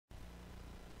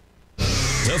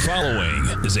The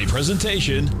following is a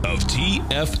presentation of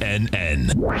TFNN.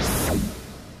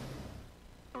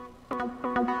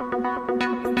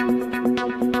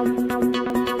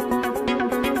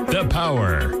 The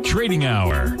Power Trading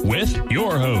Hour with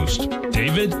your host,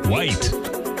 David White.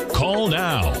 Call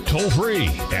now, toll free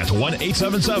at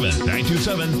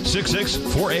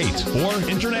 1-877-927-6648 or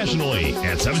internationally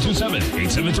at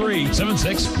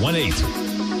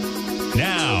 727-873-7618.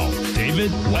 Now,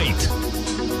 David White.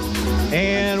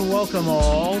 And welcome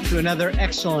all to another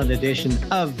excellent edition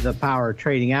of the Power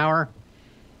Trading Hour.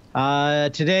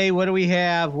 Today, what do we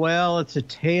have? Well, it's a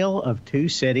tale of two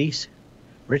cities.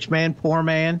 Rich man, poor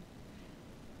man.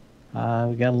 We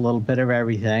got a little bit of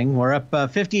everything. We're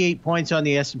up 58 points on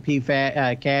the S&P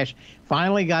cash.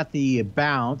 Finally got the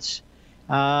bounce.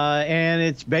 And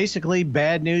it's basically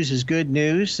bad news is good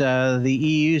news. The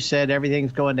EU said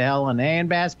everything's going to hell in a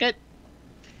handbasket.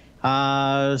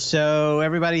 So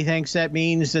everybody thinks that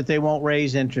means that they won't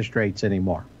raise interest rates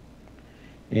anymore.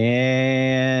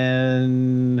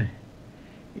 And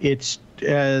it's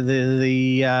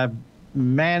the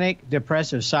manic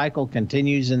depressive cycle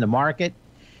continues in the market.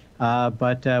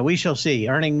 But we shall see.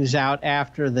 Earnings out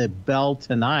after the bell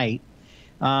tonight.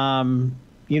 One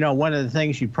of the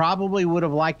things you probably would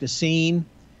have liked to seen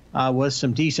was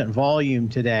some decent volume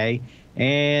today.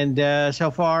 And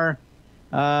so far,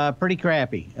 pretty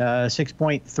crappy.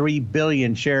 6.3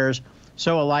 billion shares.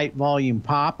 So a light volume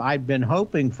pop. I've been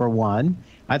hoping for one.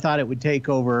 I thought it would take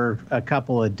over a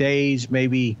couple of days,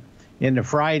 maybe into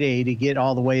Friday, to get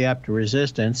all the way up to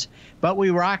resistance. But we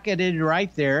rocketed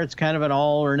right there. It's kind of an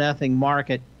all or nothing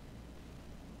market.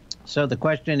 So the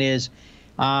question is,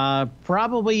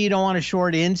 probably you don't want to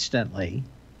short instantly.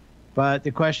 But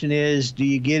the question is, do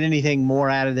you get anything more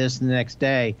out of this the next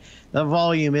day? The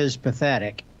volume is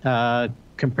pathetic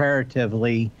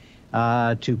comparatively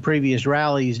to previous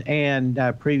rallies and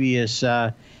previous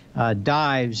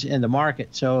dives in the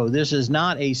market. So this is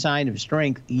not a sign of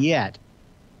strength yet.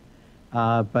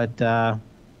 But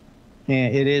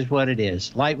it is what it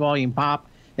is. Light volume pop,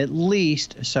 at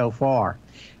least so far.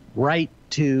 Right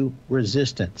to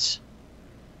resistance.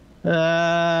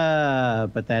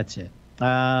 But that's it.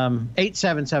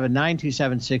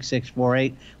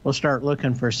 877-927-6648. We'll start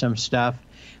looking for some stuff.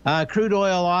 Crude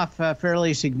oil off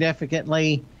fairly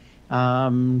significantly.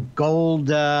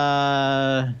 Gold,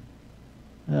 I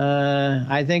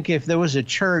think if there was a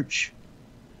church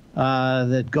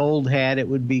that gold had, it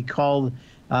would be called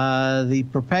the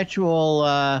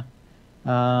perpetual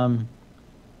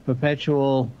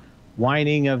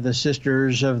whining of the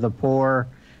sisters of the poor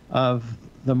of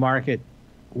the market.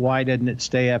 Why didn't it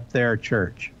stay up there,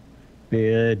 church?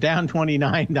 Down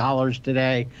 $29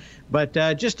 today, but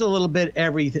just a little bit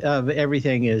of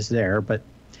everything is there. But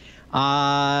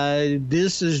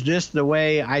this is just the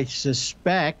way I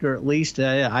suspect, or at least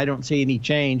I don't see any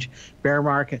change. Bear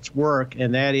markets work,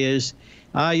 and that is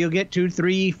you'll get 2,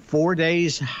 3, 4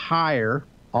 days higher,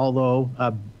 although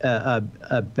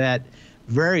a bet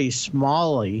very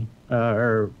smallly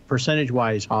or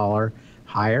percentage-wise higher.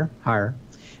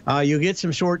 You'll get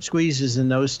some short squeezes in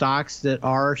those stocks that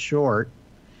are short.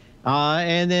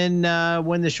 And then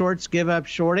when the shorts give up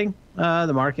shorting,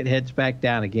 the market heads back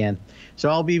down again. So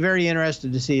I'll be very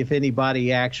interested to see if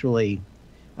anybody actually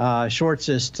shorts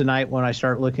this tonight when I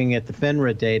start looking at the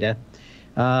FINRA data.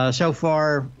 So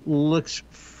far, looks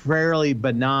fairly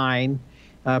benign.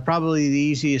 Probably the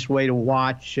easiest way to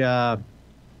watch how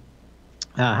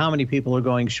many people are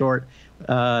going short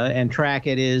and track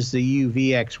it is the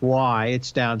UVXY.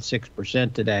 It's down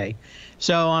 6% today.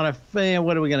 So on a,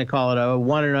 what are we going to call it, a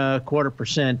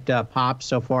 1.25% pop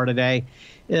so far today.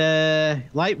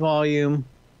 Light volume,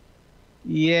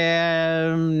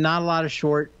 yeah, not a lot of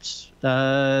shorts.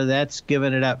 That's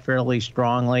given it up fairly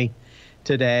strongly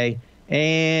today.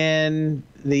 And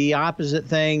the opposite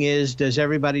thing is, does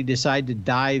everybody decide to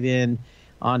dive in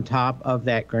on top of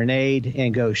that grenade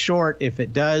and go short? If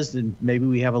it does, then maybe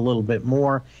we have a little bit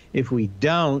more. If we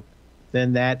don't,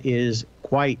 then that is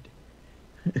quite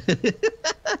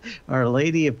Our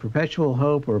Lady of Perpetual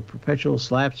Hope, or perpetual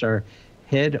slaps our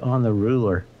head on the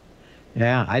ruler.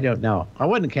 Yeah, I don't know. I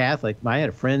wasn't Catholic. I had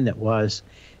a friend that was,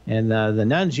 and the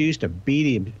nuns used to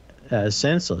beat him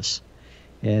senseless.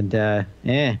 And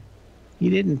he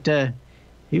didn't.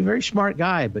 He was a very smart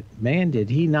guy, but man, did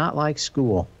he not like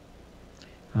school.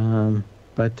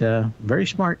 But very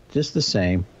smart, just the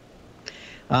same.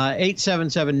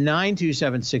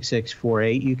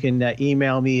 877-927-6648. You can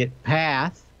email me at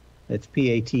PATH, that's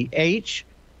P-A-T-H,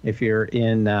 if you're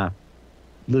in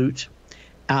Loot,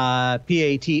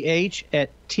 PATH at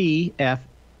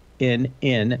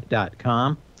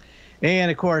TFNN.com.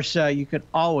 And, of course, you can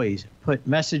always put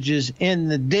messages in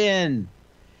the den.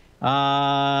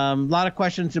 A lot of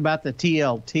questions about the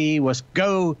TLT. Let's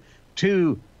go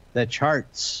to the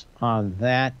charts on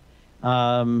that.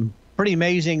 Pretty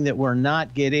amazing that we're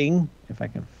not getting, if I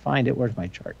can find it, where's my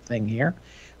chart thing here?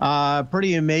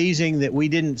 Pretty amazing that we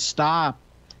didn't stop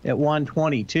at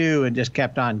 122 and just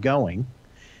kept on going.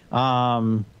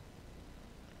 That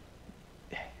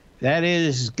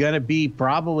is going to be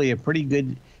probably a pretty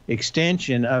good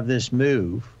extension of this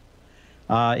move.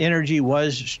 Energy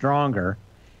was stronger.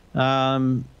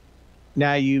 Now,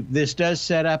 this does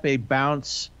set up a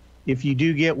bounce if you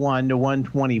do get one to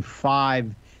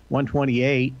 125,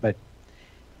 128, but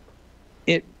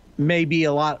it may be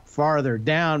a lot farther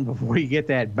down before you get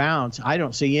that bounce. I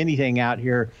don't see anything out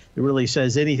here that really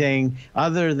says anything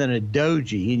other than a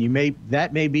doji, and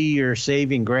that may be your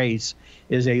saving grace,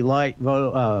 is a light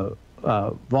volume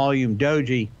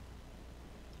doji,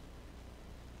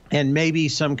 and maybe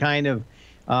some kind of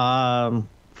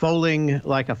folding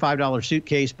like a $5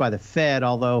 suitcase by the Fed,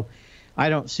 although I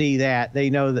don't see that. They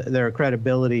know that their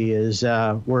credibility is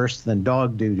worse than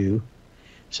dog doo-doo.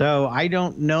 So I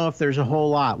don't know if there's a whole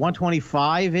lot.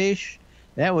 125-ish,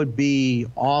 that would be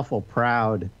awful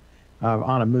proud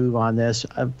on a move on this,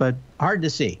 but hard to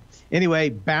see. Anyway,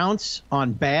 bounce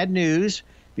on bad news,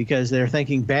 because they're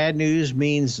thinking bad news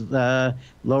means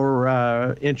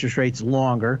lower interest rates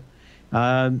longer.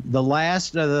 The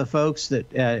last of the folks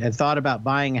that had thought about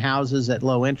buying houses at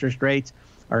low interest rates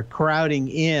are crowding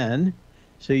in.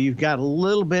 So you've got a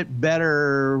little bit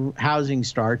better housing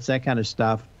starts, that kind of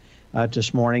stuff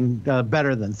this morning,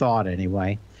 better than thought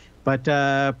anyway. But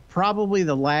probably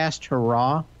the last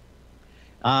hurrah.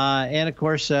 And, of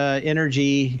course,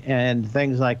 energy and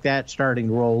things like that starting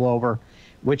to roll over,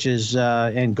 which is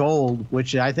and gold,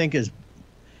 which I think is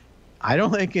 – I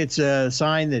don't think it's a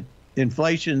sign that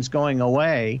inflation's going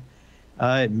away.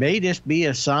 It may just be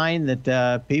a sign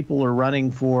that people are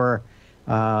running for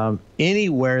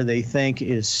anywhere they think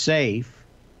is safe.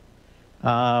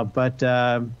 But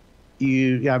the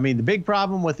big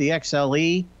problem with the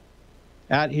XLE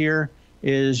out here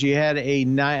is you had a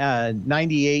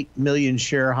 98 million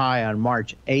share high on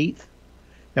March 8th.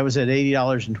 That was at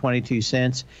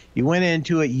 $80.22. You went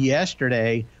into it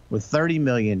yesterday with 30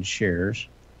 million shares.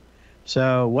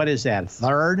 So what is that, a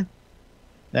third?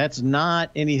 That's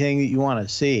not anything that you want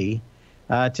to see.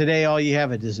 Today, all you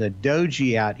have is a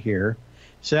doji out here.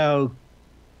 So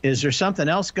is there something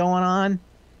else going on?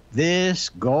 This,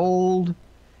 gold,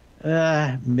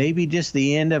 maybe just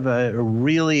the end of a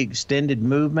really extended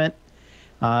movement,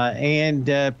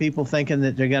 and people thinking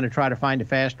that they're going to try to find a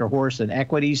faster horse in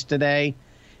equities today.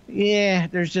 Yeah,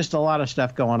 there's just a lot of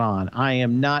stuff going on. I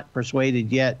am not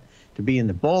persuaded yet to be in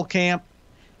the bull camp.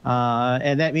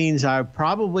 And that means I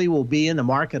probably will be in the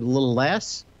market a little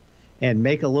less and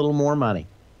make a little more money.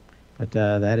 But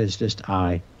that is just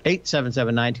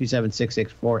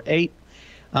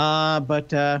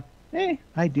 877-927-6648.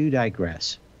 I do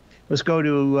digress. Let's go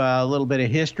to a little bit of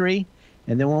history,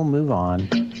 and then we'll move on.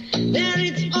 Then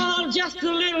it's all just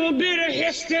a little bit of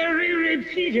history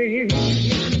repeating.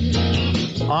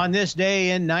 On this day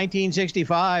in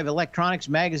 1965, Electronics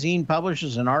Magazine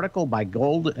publishes an article by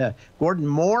Gordon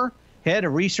Moore, head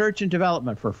of research and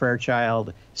development for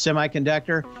Fairchild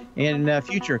Semiconductor and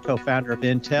future co-founder of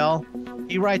Intel.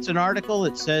 He writes an article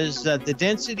that says the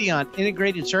density on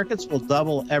integrated circuits will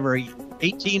double every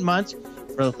 18 months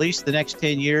for at least the next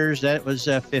 10 years. That was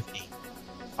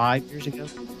 55 years ago,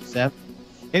 7.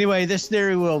 Anyway, this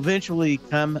theory will eventually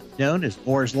become known as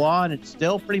Moore's Law, and it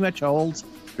still pretty much holds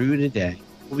true today.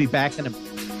 We'll be back in a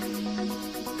minute.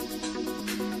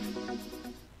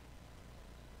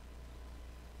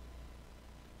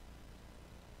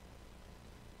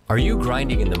 Are you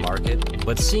grinding in the market,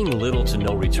 but seeing little to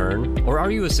no return? Or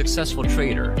are you a successful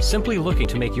trader, simply looking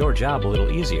to make your job a little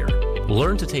easier?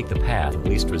 Learn to take the path of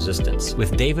least resistance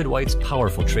with David White's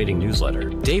powerful trading newsletter.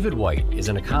 David White is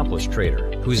an accomplished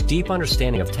trader whose deep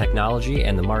understanding of technology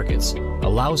and the markets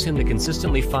allows him to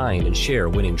consistently find and share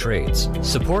winning trades.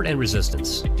 Support and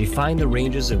resistance define the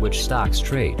ranges in which stocks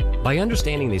trade. By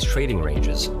understanding these trading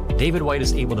ranges, David White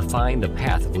is able to find the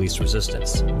path of least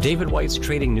resistance. David White's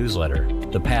trading newsletter,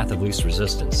 The Path of Least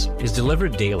Resistance, is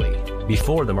delivered daily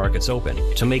before the markets open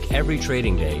to make every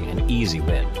trading day an easy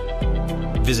win.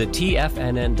 Visit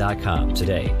TFNN.com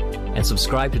today and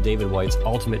subscribe to David White's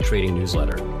Ultimate Trading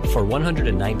Newsletter for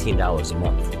 $119 a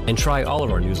month. And try all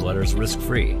of our newsletters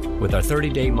risk-free with our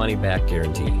 30-day money-back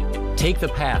guarantee. Take the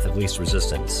path of least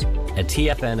resistance at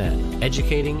TFNN,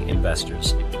 educating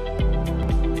investors.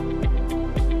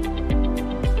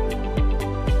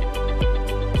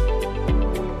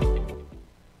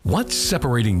 What's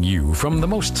separating you from the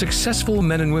most successful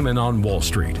men and women on Wall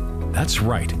Street? That's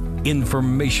right,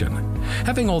 information.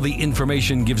 Having all the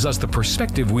information gives us the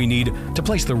perspective we need to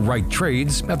place the right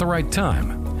trades at the right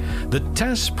time. The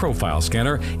TAS Profile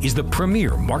Scanner is the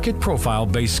premier market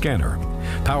profile-based scanner.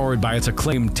 Powered by its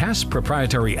acclaimed TAS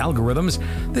proprietary algorithms,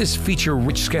 this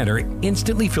feature-rich scanner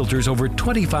instantly filters over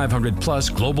 2,500 plus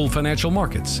global financial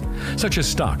markets, such as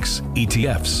stocks,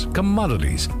 ETFs,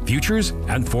 commodities, futures,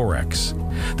 and Forex.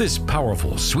 This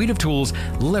powerful suite of tools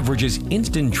leverages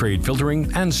instant trade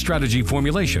filtering and strategy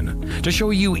formulation to show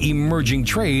you emerging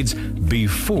trades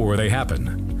before they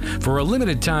happen. For a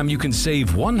limited time, you can save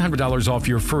 $100 off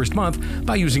your first month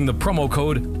by using the promo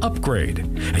code UPGRADE,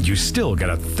 and you still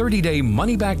get a 30-day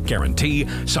money-back guarantee,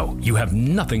 so you have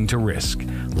nothing to risk.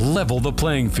 Level the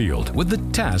playing field with the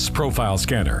TAS Profile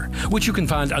Scanner, which you can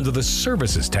find under the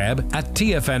Services tab at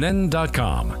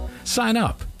TFNN.com. Sign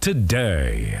up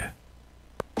today.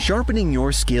 Sharpening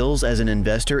your skills as an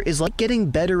investor is like getting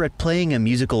better at playing a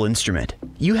musical instrument.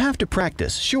 You have to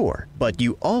practice, sure, but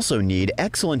you also need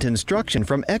excellent instruction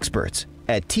from experts.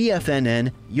 At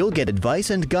TFNN, you'll get advice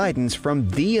and guidance from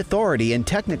the authority in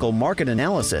technical market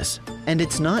analysis. And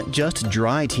it's not just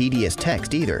dry, tedious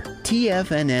text either.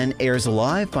 TFNN airs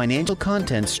live financial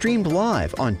content streamed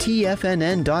live on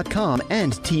TFNN.com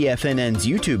and TFNN's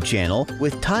YouTube channel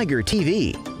with Tiger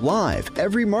TV, live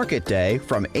every market day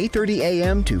from 8:30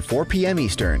 a.m. to 4 p.m.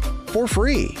 Eastern, for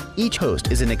free. Each host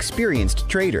is an experienced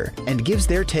trader and gives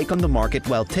their take on the market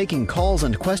while taking calls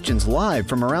and questions live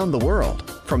from around the world.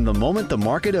 From the moment the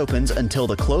market opens until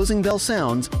the closing bell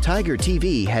sounds, Tiger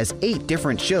TV has 8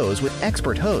 different shows with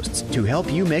expert hosts to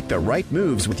help you make the right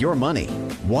moves with your money.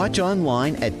 Watch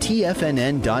online at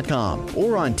TFNN.com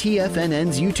or on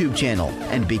TFNN's YouTube channel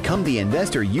and become the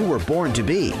investor you were born to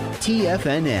be.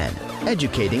 TFNN,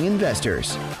 educating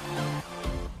investors.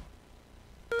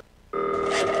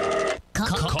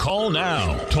 Call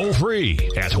now, toll free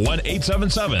at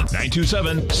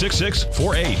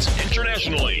 1-877-927-6648.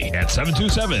 Internationally at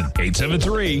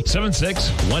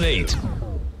 727-873-7618.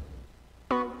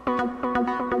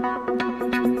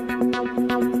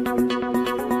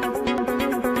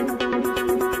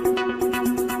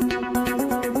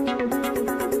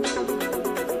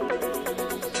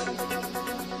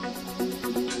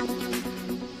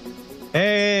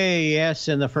 Hey, yes,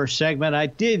 in the first segment, I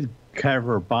did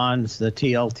cover bonds, the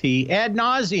TLT, ad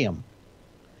nauseum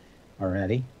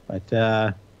already, but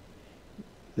they're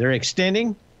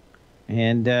extending,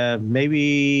 and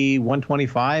maybe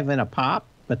 125 and a pop,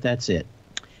 but that's it.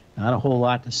 Not a whole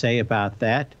lot to say about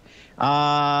that.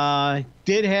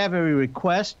 Did have a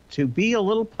request to be a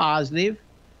little positive,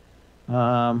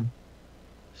 so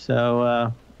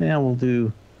yeah, we'll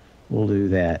do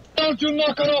that. Don't you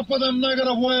knock it off with them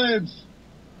negative waves?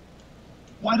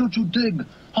 Why don't you dig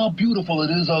how beautiful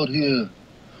it is out here?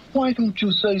 Why don't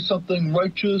you say something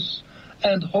righteous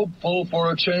and hopeful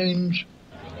for a change?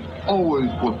 Always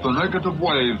with the negative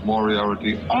waves,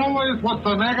 Moriarty. Always with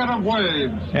the negative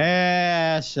waves.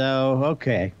 Yeah, so,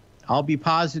 okay. I'll be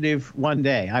positive one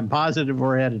day. I'm positive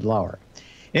we're headed lower.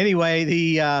 Anyway,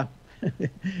 the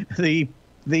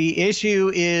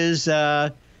issue is,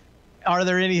 is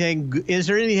there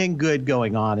anything good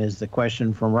going on, is the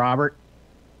question from Robert.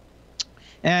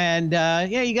 And,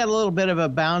 yeah, you got a little bit of a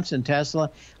bounce in Tesla.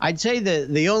 I'd say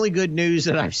the only good news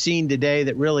that I've seen today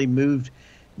that really moved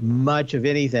much of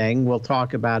anything, we'll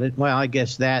talk about it. Well, I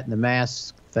guess that and the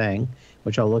mask thing,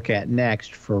 which I'll look at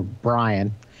next for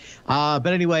Brian. But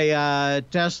anyway,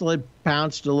 Tesla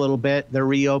bounced a little bit. They're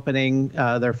reopening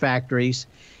their factories.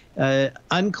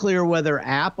 Unclear whether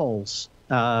Apple's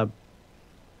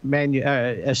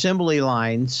assembly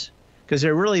lines, because they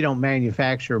really don't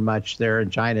manufacture much there in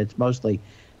China. It's mostly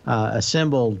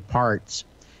assembled parts.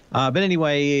 But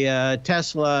anyway,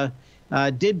 Tesla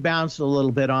did bounce a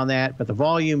little bit on that, but the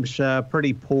volume's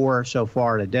pretty poor so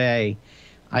far today.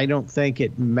 I don't think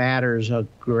it matters a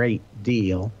great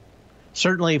deal.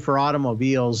 Certainly for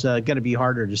automobiles, going to be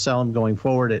harder to sell them going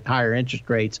forward at higher interest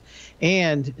rates.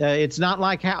 And it's not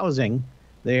like housing.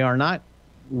 They are not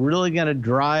really going to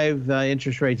drive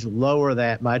interest rates lower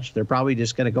that much. They're probably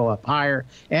just going to go up higher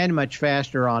and much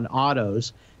faster on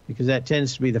autos, because that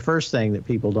tends to be the first thing that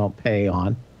people don't pay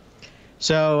on.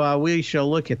 So we shall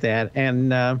look at that. And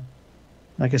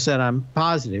like I said, I'm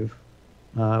positive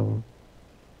we're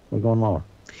going lower.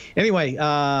 Anyway,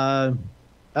 other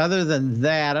than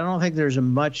that, I don't think there's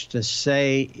much to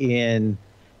say in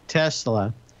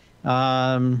Tesla.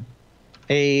 A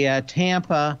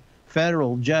Tampa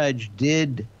federal judge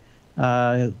did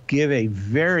give a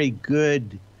very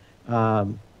good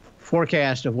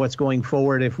forecast of what's going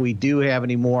forward if we do have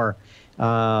any more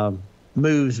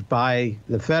moves by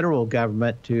the federal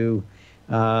government to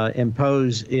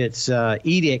impose its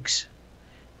edicts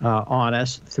on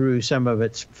us through some of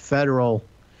its federal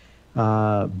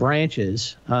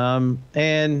branches.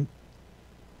 And,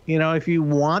 you know, if you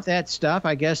want that stuff,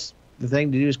 I guess the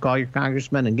thing to do is call your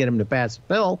congressman and get him to pass a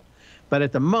bill. But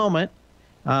at the moment,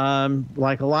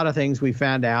 like a lot of things we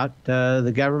found out,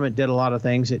 the government did a lot of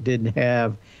things it didn't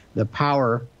have the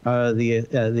power, power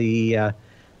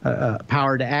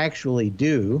to actually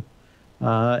do.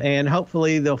 And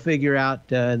hopefully they'll figure out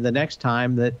the next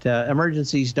time that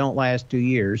emergencies don't last 2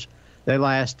 years. They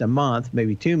last a month,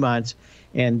 maybe 2 months,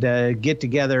 and get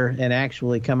together and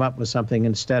actually come up with something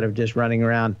instead of just running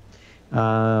around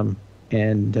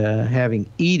and having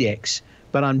edicts.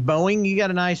 But on Boeing, you got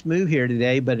a nice move here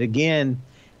today. But again,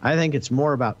 I think it's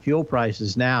more about fuel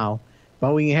prices now.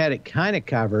 Boeing had it kind of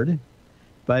covered.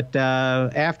 But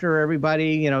after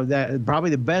everybody, you know, that probably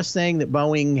the best thing that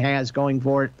Boeing has going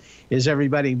for it is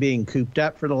everybody being cooped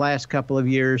up for the last couple of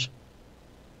years.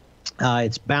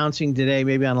 It's bouncing today,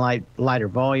 maybe on lighter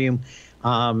volume.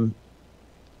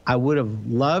 I would have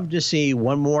loved to see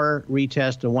one more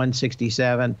retest of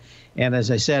 167. And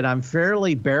as I said, I'm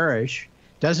fairly bearish.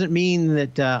 Doesn't mean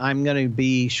that I'm going to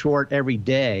be short every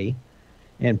day.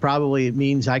 And probably it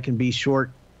means I can be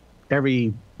short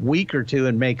every week or two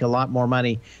and make a lot more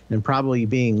money than probably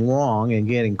being long and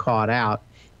getting caught out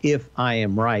if I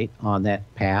am right on that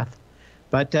path.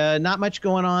 But not much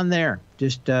going on there.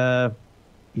 Just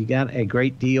you got a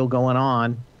great deal going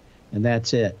on, and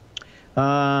that's it.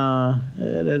 No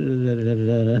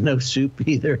soup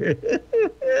either.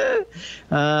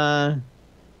 On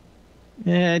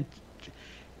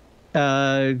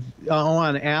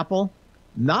Apple,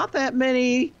 not that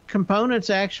many components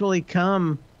actually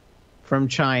come from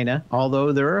China,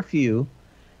 although there are a few.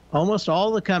 Almost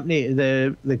all the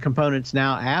components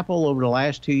now, Apple over the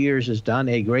last 2 years has done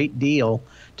a great deal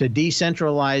to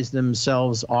decentralize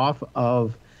themselves off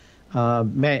of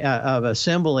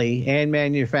assembly and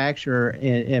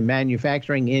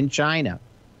manufacturing in China.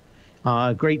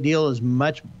 A great deal has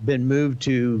been moved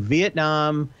to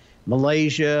Vietnam,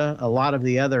 Malaysia, a lot of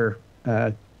the other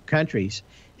countries.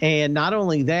 And not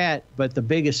only that, but the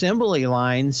big assembly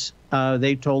lines,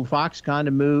 they told Foxconn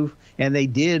to move, and they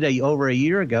did over a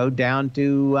year ago, down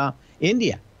to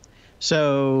India.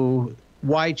 So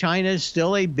why China is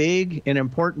still a big and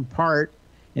important part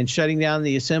in shutting down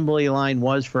the assembly line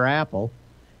was for Apple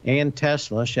and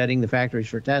Tesla, shutting the factories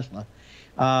for Tesla.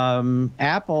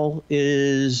 Apple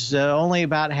is only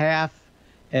about half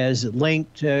as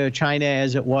linked to China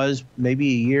as it was maybe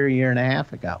a year and a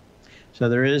half ago. So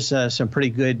there is some pretty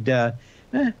good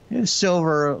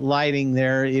silver lighting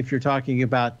there if you're talking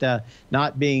about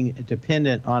not being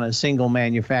dependent on a single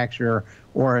manufacturer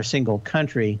or a single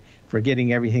country for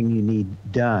getting everything you need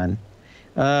done.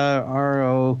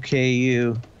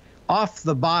 ROKU off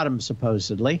the bottom,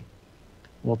 supposedly.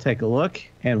 We'll take a look,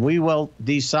 and we will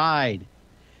decide.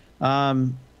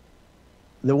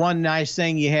 The one nice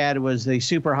thing you had was the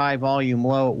super high volume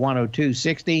low at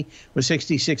 102.60 with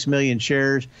 66 million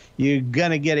shares. You're going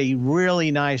to get a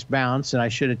really nice bounce, and I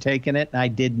should have taken it, and I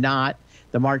did not.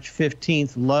 The March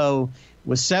 15th low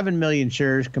was 7 million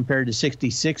shares compared to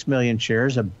 66 million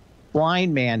shares. A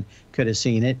blind man could have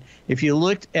seen it. If you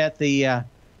looked at the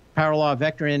power law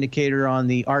vector indicator on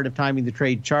the Art of Timing the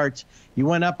Trade charts, you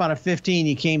went up on a 15,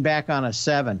 you came back on a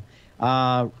 7.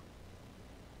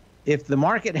 If the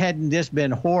market hadn't just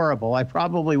been horrible, I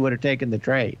probably would have taken the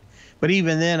trade. But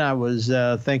even then, I was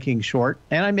thinking short,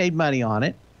 and I made money on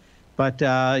it. But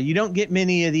you don't get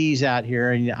many of these out here,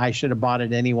 and I should have bought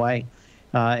it anyway.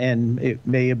 And it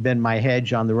may have been my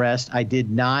hedge on the rest. I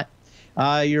did not.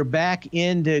 You're back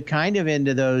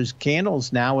into those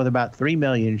candles now with about 3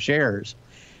 million shares.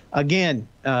 Again,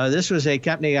 this was a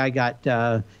company I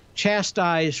got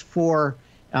chastised for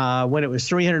when it was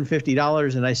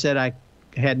 $350, and I said I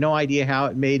had no idea how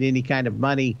it made any kind of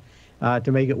money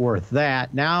to make it worth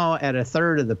that. Now at a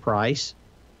third of the price,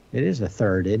 it is a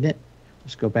third, isn't it?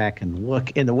 Let's go back and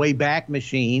look in the Wayback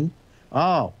Machine.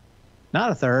 Oh,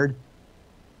 not a third,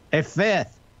 a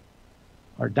fifth,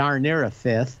 or darn near a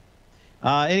fifth.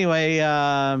 Anyway,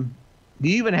 you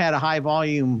even had a high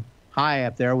volume high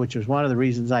up there, which was one of the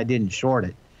reasons I didn't short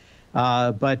it.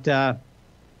 But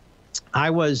I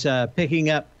was picking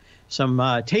up some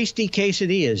tasty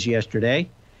quesadillas yesterday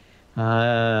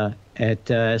at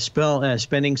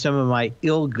spending some of my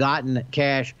ill-gotten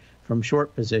cash from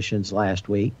short positions last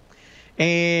week.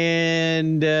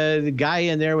 And the guy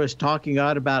in there was talking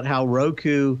about how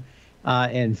Roku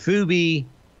and Fubi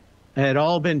had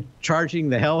all been charging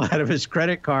the hell out of his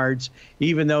credit cards,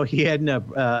 even though he hadn't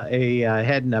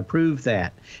approved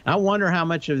that. I wonder how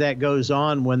much of that goes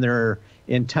on when they're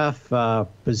in tough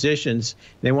positions.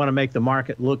 They want to make the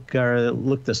market look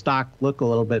the stock look a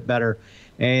little bit better,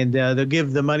 and they'll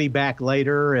give the money back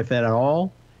later, if at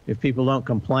all, if people don't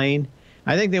complain.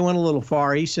 I think they went a little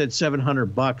far. He said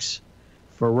 $700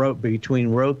 for between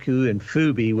Roku and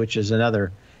Fubi, which is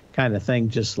another kind of thing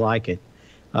just like it.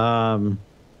 So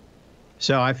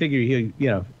I figure you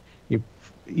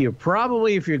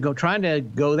probably, if you're trying to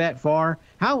go that far,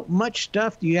 how much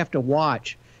stuff do you have to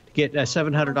watch to get a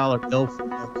 $700 bill for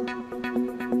Roku?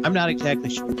 I'm not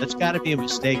exactly sure. That's got to be a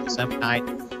mistake of some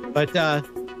kind, but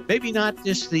maybe not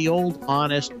just the old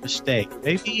honest mistake.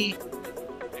 Maybe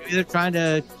they're trying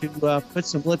to put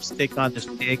some lipstick on this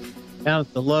pig down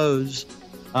at the Lowe's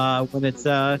when it's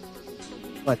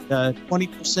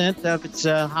 20% of its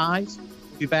highs.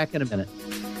 We'll be back in a minute.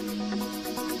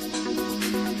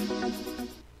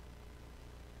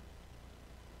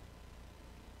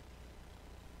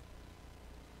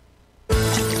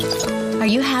 Are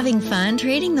you having fun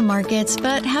trading the markets,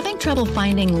 but having trouble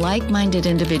finding like-minded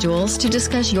individuals to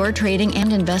discuss your trading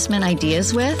and investment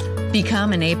ideas with?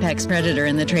 Become an apex predator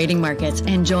in the trading markets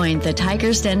and join the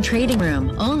Tiger's Den Trading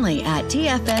Room only at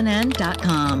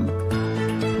TFNN.com.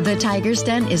 The Tiger's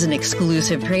Den is an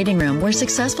exclusive trading room where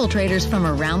successful traders from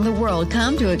around the world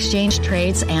come to exchange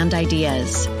trades and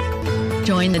ideas.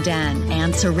 Join the den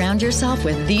and surround yourself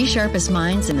with the sharpest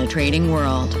minds in the trading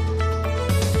world.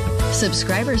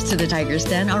 Subscribers to the Tiger's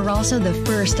Den are also the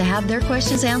first to have their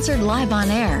questions answered live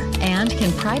on air and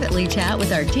can privately chat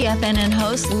with our TFNN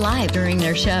hosts live during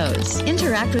their shows.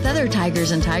 Interact with other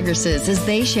Tigers and Tigresses as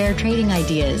they share trading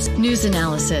ideas, news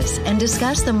analysis, and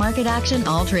discuss the market action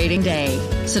all trading day.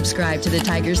 Subscribe to the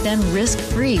Tiger's Den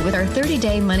risk-free with our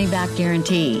 30-day money-back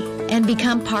guarantee and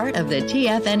become part of the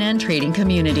TFNN trading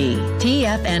community.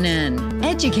 TFNN,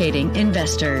 educating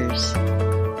investors.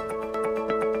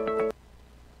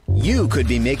 You could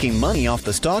be making money off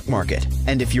the stock market.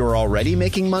 And if you're already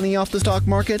making money off the stock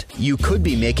market, you could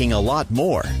be making a lot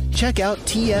more. Check out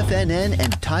TFNN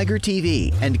and Tiger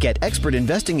TV and get expert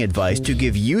investing advice to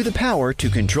give you the power to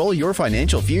control your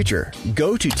financial future.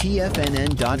 Go to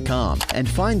TFNN.com and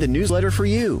find the newsletter for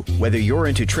you. Whether you're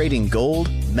into trading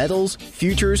gold, metals,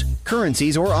 futures,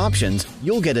 currencies, or options,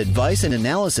 you'll get advice and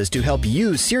analysis to help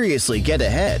you seriously get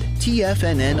ahead.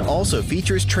 TFNN also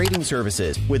features trading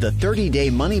services with a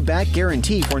 30-day money-back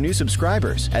guarantee for new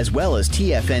subscribers, as well as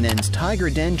TFNN's Tiger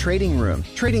Den Trading Room,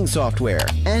 trading software,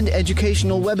 and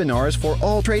educational webinars for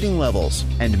all trading levels.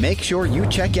 And make sure you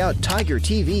check out Tiger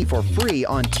TV for free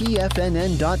on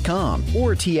TFNN.com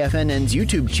or TFNN's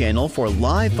YouTube channel for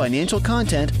live financial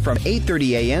content from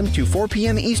 8:30 a.m. to 4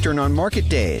 p.m. Eastern on market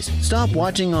days. Stop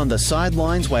watching on the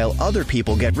sidelines while other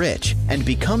people get rich and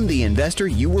become the investor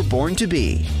you were born to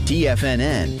be.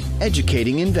 TFNN,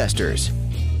 educating investors.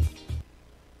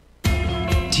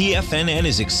 TFNN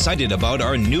is excited about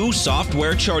our new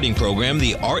software charting program,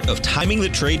 The Art of Timing the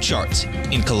Trade Charts.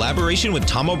 In collaboration with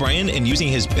Tom O'Brien and using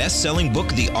his best-selling book,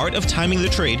 The Art of Timing the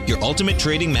Trade, Your Ultimate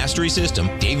Trading Mastery System,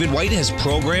 David White has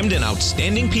programmed an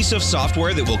outstanding piece of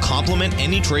software that will complement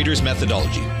any trader's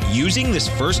methodology. Using this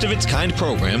first-of-its-kind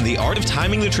program, The Art of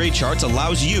Timing the Trade Charts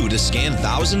allows you to scan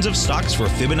thousands of stocks for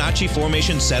Fibonacci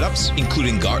formation setups,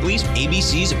 including Gartley's,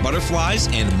 ABC's, butterflies,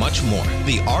 and much more.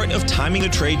 The Art of Timing the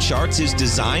Trade Charts is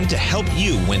designed to help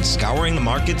you when scouring the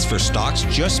markets for stocks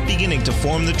just beginning to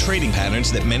form the trading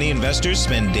patterns that many investors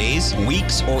spend days,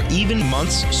 weeks, or even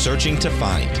months searching to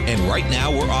find. And right now,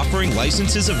 we're offering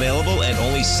licenses available at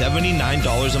only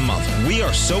 $79 a month. We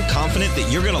are so confident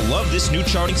that you're going to love this new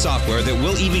charting software that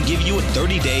will even give you a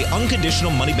 30-day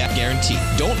unconditional money-back guarantee.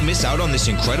 Don't miss out on this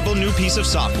incredible new piece of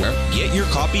software. Get your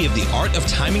copy of The Art of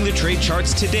Timing the Trade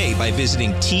Charts today by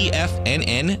visiting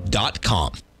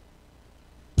TFNN.com.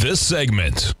 This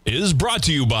segment is brought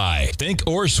to you by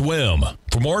Thinkorswim.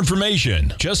 For more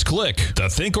information, just click the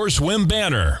Thinkorswim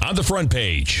banner on the front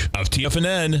page of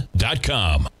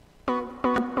TFNN.com.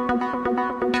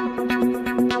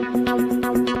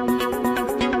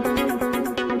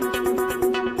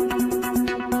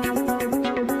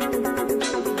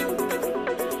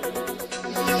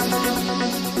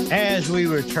 As we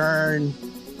return,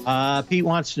 Pete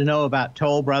wants to know about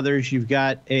Toll Brothers. You've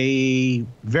got a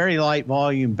very light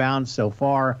volume bounce so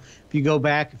far. If you go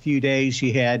back a few days,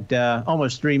 you had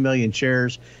almost 3 million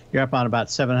shares. You're up on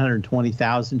about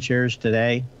 720,000 shares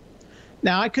today.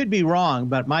 Now, I could be wrong,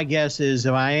 but my guess is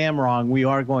if I am wrong, we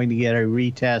are going to get a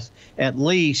retest at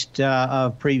least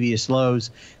of previous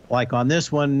lows, like on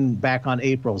this one back on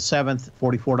April 7th,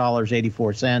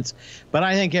 $44.84. But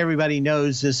I think everybody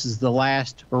knows this is the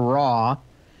last hurrah,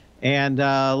 and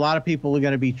a lot of people are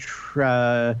going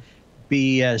to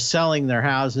be selling their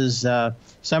houses.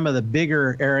 Some of the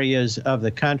bigger areas of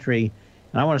the country,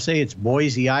 and I want to say it's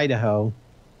Boise, Idaho,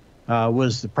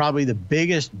 was probably the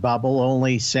biggest bubble,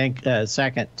 only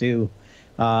second to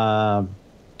Tampa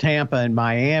and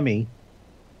Miami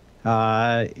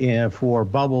for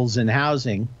bubbles in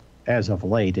housing, as of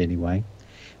late anyway.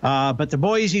 But the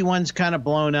Boise one's kind of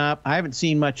blown up. I haven't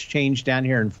seen much change down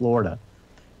here in Florida,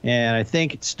 and I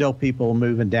think it's still people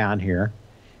moving down here.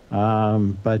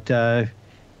 But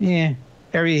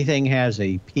everything has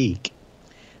a peak.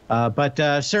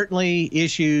 But certainly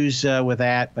issues with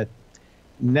that, but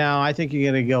no, I think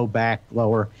you're going to go back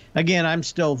lower. Again, I'm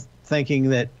still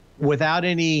thinking that without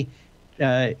any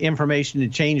information to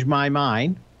change my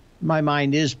mind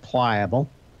is pliable,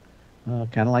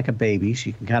 kind of like a baby. So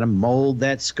you can kind of mold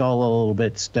that skull a little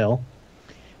bit still.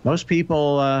 Most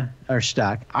people are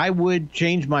stuck. I would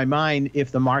change my mind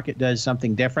if the market does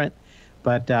something different,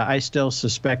 but I still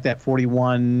suspect that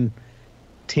 41.10,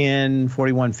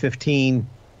 41.15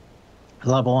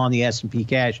 level on the S&P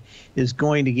cash is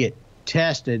going to get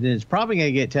tested, and it's probably going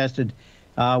to get tested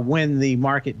when the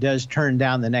market does turn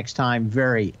down the next time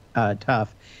very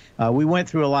tough. We went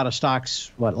through a lot of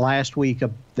stocks last week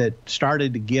that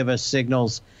started to give us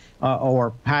signals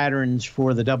or patterns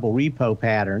for the double repo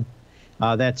pattern.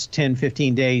 That's 10,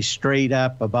 15 days straight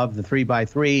up above the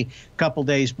 3x3, a couple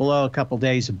days below, a couple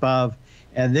days above,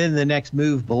 and then the next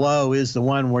move below is the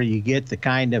one where you get the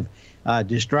kind of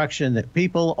destruction that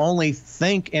people only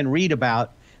think and read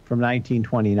about from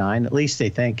 1929. At least they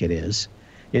think it is.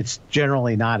 It's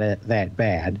generally not that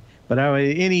bad. But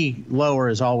any lower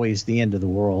is always the end of the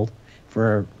world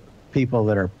for people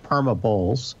that are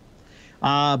perma-bulls.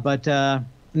 But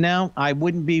no, I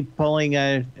wouldn't be pulling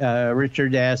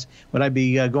Richard S. Would I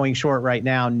be going short right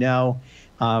now? No.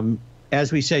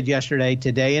 As we said yesterday,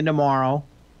 today and tomorrow,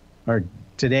 or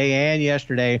today and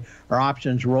yesterday, are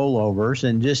options rollovers,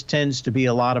 and just tends to be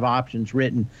a lot of options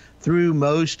written through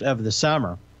most of the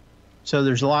summer. So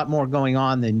there's a lot more going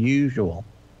on than usual.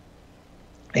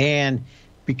 And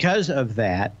because of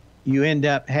that, you end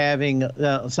up having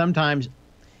sometimes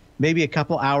maybe a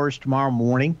couple hours tomorrow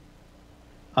morning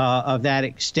of that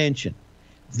extension.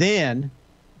 Then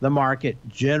the market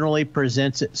generally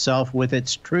presents itself with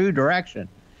its true direction.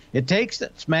 It takes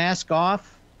its mask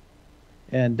off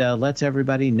and lets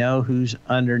everybody know who's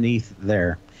underneath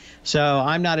there. So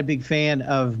I'm not a big fan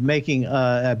of making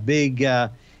a big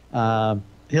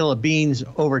hill of beans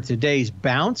over today's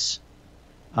bounce.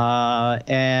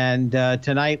 And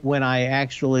tonight, when I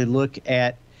actually look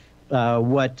at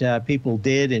what people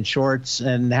did in shorts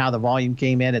and how the volume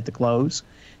came in at the close,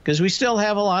 because we still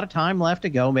have a lot of time left to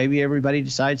go. Maybe everybody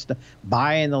decides to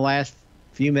buy in the last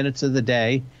few minutes of the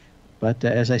day. But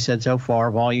as I said, so far,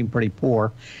 volume pretty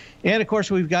poor. And, of course,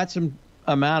 we've got some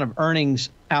amount of earnings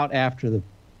out after the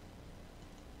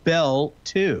bell,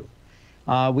 too.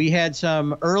 We had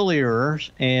some earlier,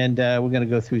 and we're going to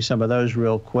go through some of those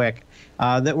real quick,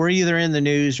 that were either in the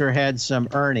news or had some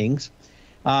earnings.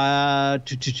 Retest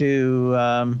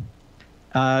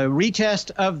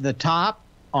of the top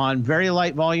on very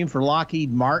light volume for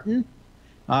Lockheed Martin.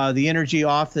 The energy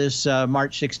off this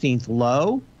March 16th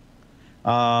low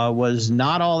was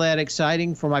not all that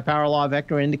exciting for my power law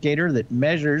vector indicator that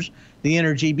measures the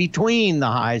energy between the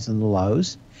highs and the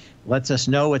lows. Lets us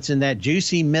know it's in that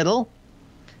juicy middle.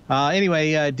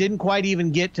 Anyway, didn't quite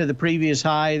even get to the previous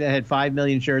high that had 5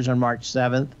 million shares on March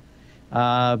 7th.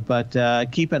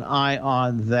 But keep an eye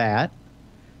on that.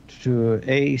 To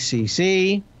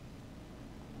ACC.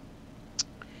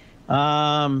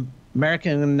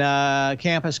 American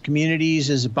Campus Communities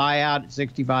is a buyout at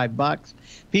 $65.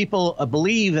 People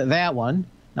believe that one,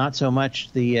 not so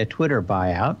much the Twitter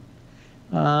buyout.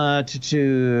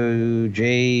 To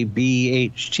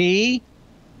JBHT.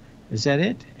 Is that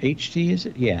it? HT, is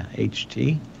it? Yeah,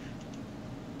 HT.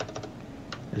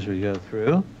 As we go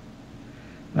through.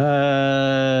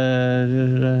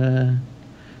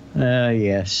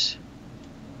 Yes.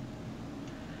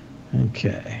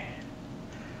 Okay.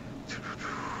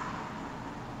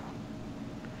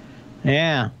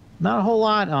 Yeah, not a whole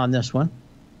lot on this one.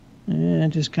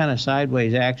 Just kind of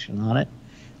sideways action on it,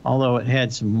 although it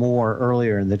had some more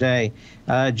earlier in the day.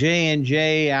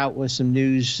 J&J out with some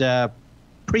news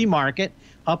pre-market,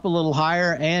 up a little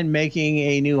higher and making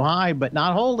a new high, but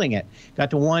not holding it.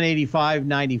 Got to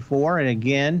 185.94, and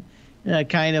again,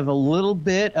 kind of a little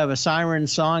bit of a siren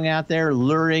song out there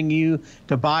luring you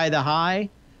to buy the high,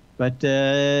 but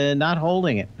not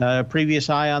holding it. Previous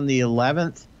high on the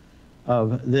 11th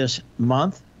of this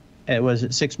month, it was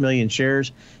at 6 million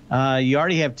shares. You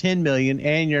already have 10 million,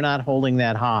 and you're not holding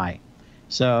that high.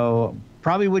 So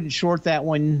probably wouldn't short that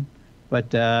one, but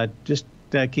just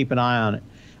keep an eye on it.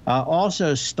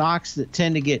 Also, stocks that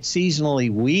tend to get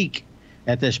seasonally weak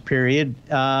at this period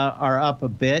are up a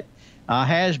bit.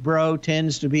 Hasbro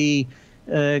tends to be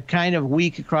kind of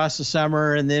weak across the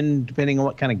summer, and then depending on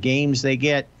what kind of games they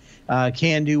get,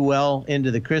 can do well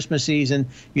into the Christmas season.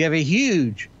 You have a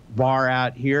huge bar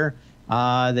out here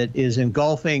that is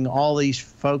engulfing all these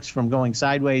folks from going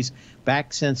sideways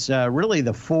back since really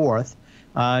the 4th.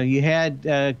 You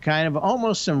had kind of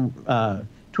almost some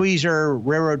tweezer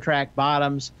railroad track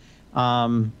bottoms,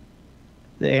 and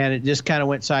it just kind of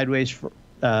went sideways for,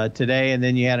 today, and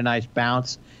then you had a nice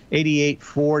bounce.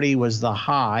 88.40 was the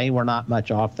high. We're not much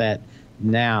off that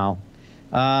now.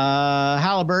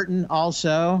 Halliburton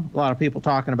also, a lot of people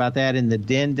talking about that in the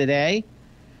den today.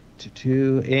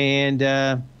 And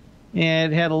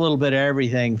it had a little bit of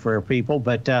everything for people,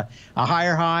 but a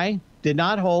higher high, did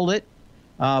not hold it.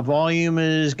 Volume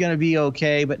is going to be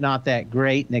okay, but not that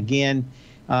great. And again,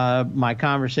 my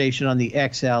conversation on the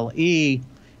XLE,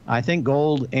 I think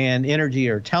gold and energy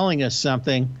are telling us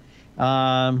something,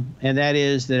 and that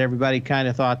is that everybody kind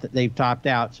of thought that they've topped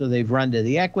out, so they've run to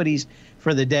the equities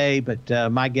for the day.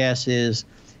 But my guess is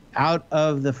out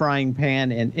of the frying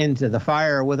pan and into the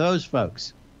fire with those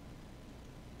folks.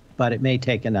 But it may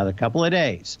take another couple of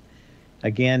days.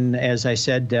 Again, as I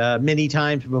said many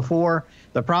times before,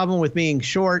 the problem with being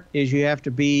short is you have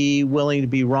to be willing to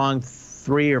be wrong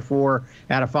 3 or 4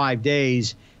 out of 5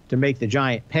 days to make the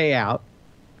giant payout.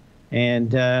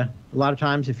 And a lot of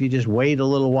times, if you just wait a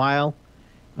little while,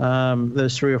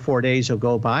 those 3 or 4 days will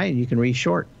go by and you can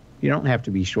re-short. You don't have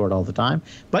to be short all the time,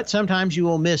 but sometimes you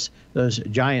will miss those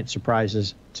giant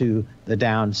surprises to the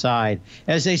downside.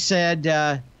 As they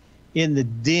said in the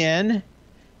den,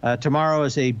 tomorrow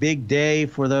is a big day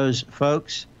for those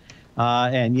folks.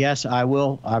 And yes, I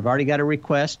will. I've already got a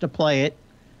request to play it.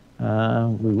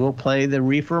 We will play the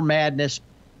Reefer Madness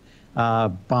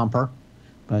bumper,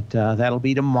 but that'll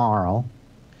be tomorrow.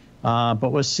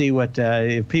 But we'll see what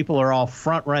if people are all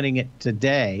front running it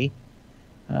today.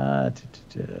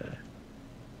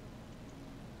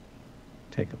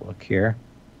 Take a look here.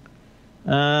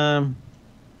 Not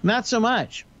so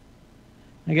much.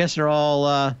 I guess they're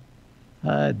all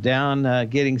down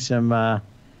getting some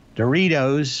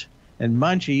Doritos and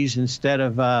Munchies instead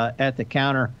of at the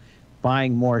counter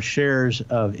buying more shares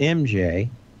of MJ.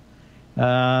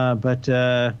 But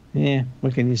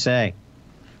what can you say?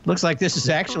 Looks like this is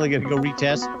actually going to go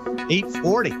retest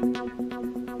 840.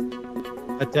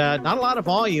 But not a lot of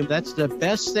volume. That's the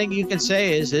best thing you can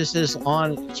say is this is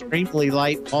on extremely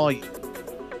light volume.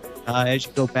 As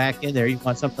you go back in there, you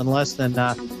want something less than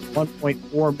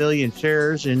 1.4 million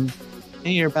shares, and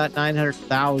you're about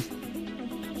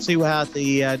 900,000. See how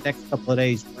the next couple of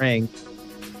days bring.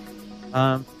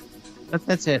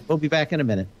 That's it. We'll be back in a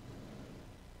minute.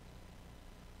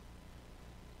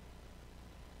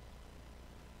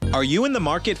 Are you in the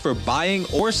market for buying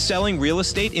or selling real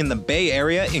estate in the Bay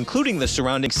Area, including the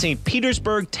surrounding St.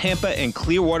 Petersburg, Tampa, and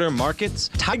Clearwater markets?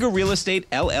 Tiger Real Estate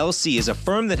LLC is a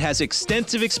firm that has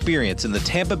extensive experience in the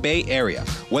Tampa Bay area.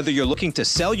 Whether you're looking to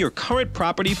sell your current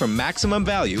property for maximum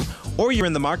value, or you're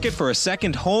in the market for a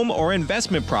second home or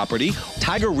investment property,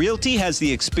 Tiger Realty has the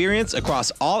experience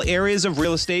across all areas of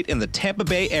real estate in the Tampa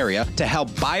Bay area to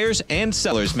help buyers and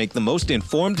sellers make the most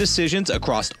informed decisions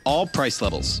across all price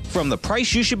levels. From the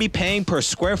price you should be paying per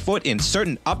square foot in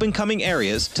certain up-and-coming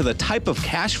areas to the type of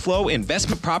cash flow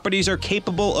investment properties are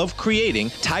capable of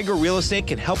creating, Tiger Real Estate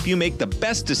can help you make the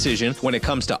best decision when it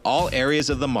comes to all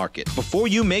areas of the market. Before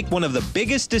you make one of the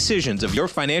biggest decisions of your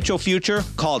financial future,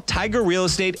 call Tiger Real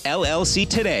Estate LLC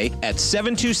today at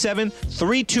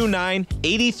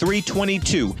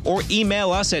 727-329-8322 or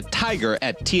email us at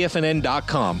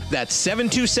tiger@tfnn.com. That's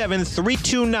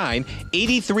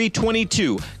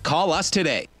 727-329-8322. Call us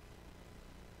today.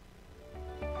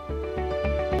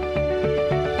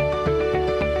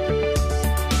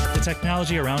 The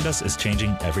technology around us is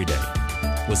changing every day.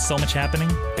 With so much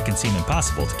happening, it can seem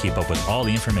impossible to keep up with all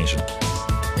the information.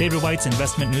 David White's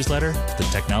investment newsletter, The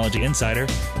Technology Insider,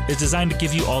 is designed to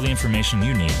give you all the information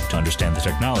you need to understand the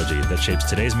technology that shapes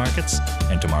today's markets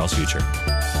and tomorrow's future.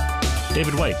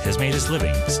 David White has made his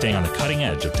living staying on the cutting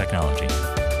edge of technology.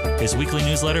 His weekly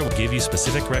newsletter will give you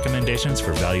specific recommendations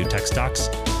for value tech stocks,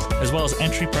 as well as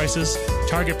entry prices,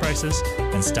 target prices,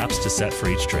 and stops to set for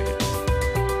each trade.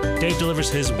 Dave delivers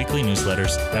his weekly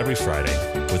newsletters every Friday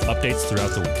with updates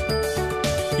throughout the week.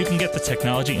 You can get the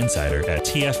Technology Insider at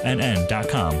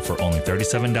TFNN.com for only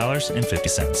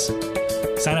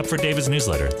 $37.50. Sign up for David's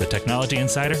newsletter, The Technology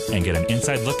Insider, and get an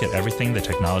inside look at everything the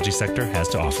technology sector has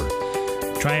to offer.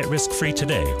 Try it risk-free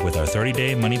today with our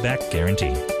 30-day money-back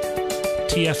guarantee.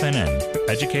 TFNN,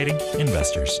 educating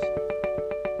investors.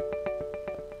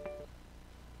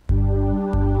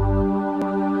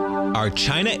 Are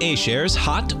China A-shares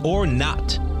hot or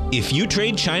not? If you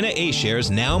trade China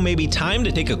A-shares, now may be time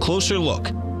to take a closer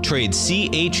look. Trade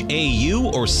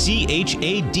CHAU or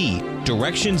CHAD,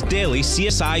 Directions Daily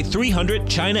CSI 300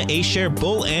 China A-share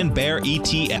Bull and Bear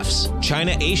ETFs.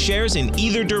 China A-shares in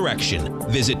either direction.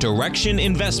 Visit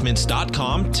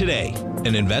directioninvestments.com today.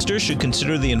 An investor should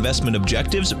consider the investment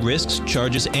objectives, risks,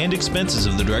 charges, and expenses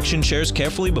of the Direction shares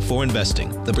carefully before investing.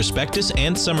 The prospectus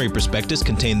and summary prospectus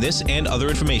contain this and other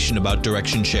information about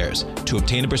Direction shares. To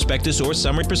obtain a prospectus or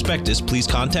summary prospectus, please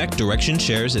contact Direction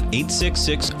Shares at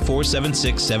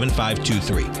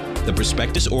 866-476-7523. The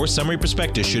prospectus or summary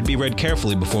prospectus should be read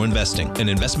carefully before investing. An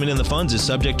investment in the funds is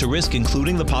subject to risk,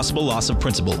 including the possible loss of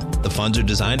principal. The funds are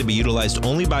designed to be utilized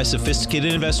only by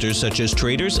sophisticated investors such as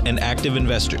traders and active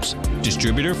investors.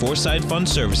 Distributor Foreside Fund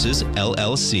Services,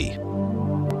 LLC.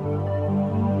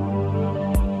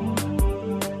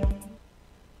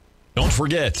 Don't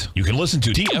forget, you can listen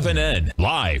to TFNN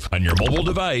live on your mobile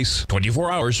device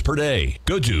 24 hours per day.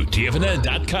 Go to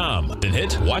TFNN.com, then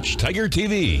hit Watch Tiger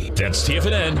TV. That's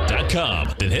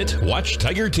TFNN.com, then hit Watch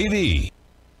Tiger TV.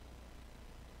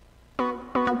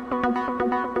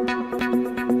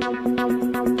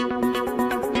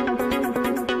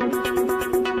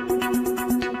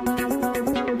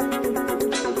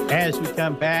 As we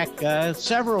come back,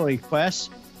 several requests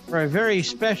for a very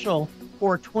special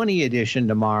 420 edition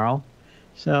tomorrow.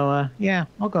 So, yeah,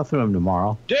 I'll go through them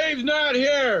tomorrow. Dave's not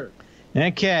here.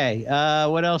 Okay,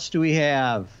 what else do we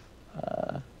have?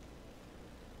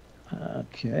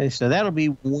 Okay, so that'll be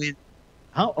when...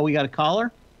 Oh, we got a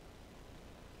caller?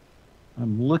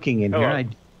 I'm looking in here.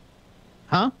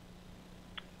 Huh?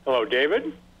 Hello,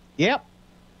 David? Yep.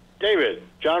 David,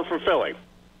 John from Philly.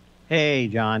 Hey,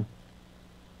 John.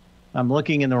 I'm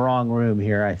looking in the wrong room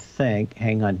here, I think.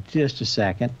 Hang on just a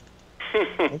second.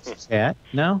 What's that?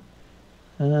 No?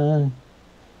 I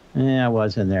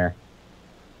was in there.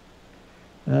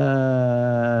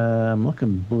 I'm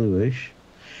looking bluish.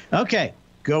 Okay,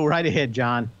 go right ahead,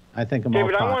 John. I think I'm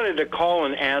David, all I wanted to call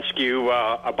and ask you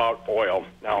about oil.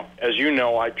 Now, as you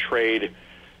know, I trade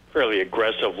fairly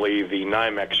aggressively the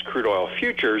NYMEX crude oil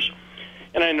futures,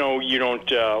 and I know you don't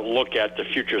look at the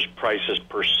futures prices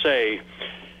per se,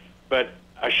 but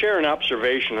I share an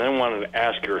observation, and I wanted to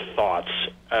ask your thoughts.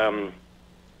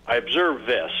 I observed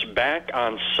this. Back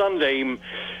on Sunday,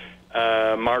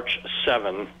 March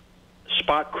 7,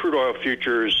 spot crude oil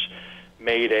futures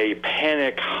made a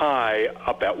panic high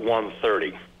up at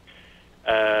 130.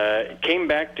 It came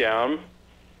back down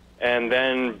and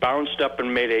then bounced up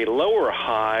and made a lower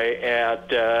high at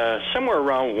somewhere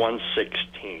around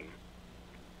 116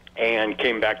 and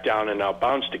came back down and now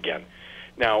bounced again.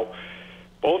 Now,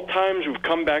 both times we've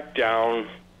come back down,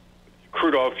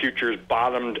 crude oil futures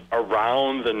bottomed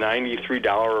around the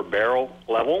 $93 a barrel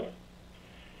level.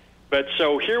 But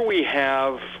so here we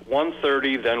have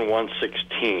 130, then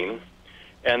 116,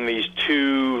 and these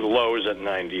two lows at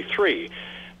 93.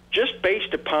 Just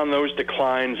based upon those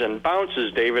declines and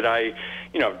bounces, David, I've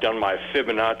done my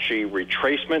Fibonacci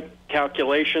retracement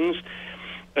calculations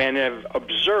and have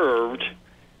observed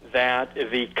that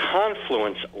the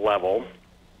confluence level,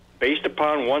 based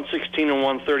upon 116 and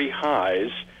 130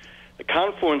 highs, the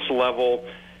confluence level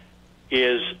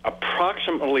is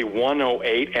approximately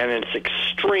 108, and it's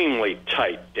extremely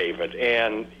tight, David.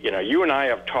 And, you and I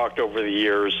have talked over the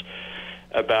years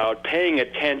about paying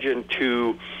attention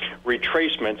to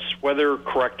retracements, whether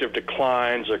corrective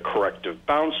declines or corrective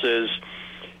bounces,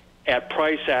 at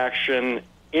price action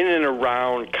in and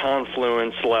around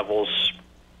confluence levels,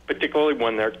 particularly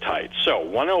when they're tight. So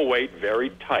 108, very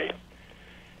tight.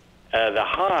 The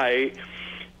high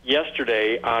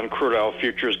yesterday on crude oil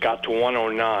futures got to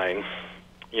 109,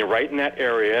 right in that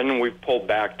area, and we pulled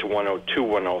back to 102,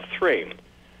 103.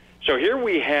 So here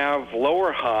we have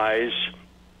lower highs,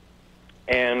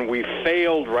 and we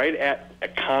failed right at a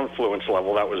confluence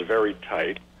level that was very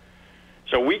tight.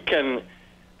 So we can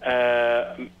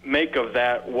make of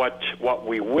that what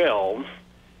we will,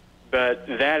 but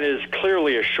that is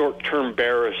clearly a short-term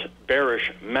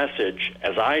bearish message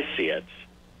as I see it.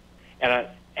 And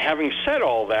having said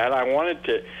all that, I wanted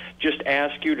to just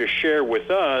ask you to share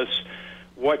with us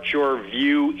what your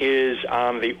view is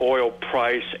on the oil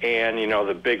price and,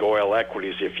 the big oil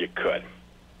equities, if you could.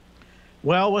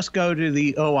 Well, let's go to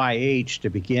the OIH to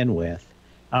begin with.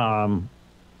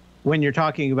 When you're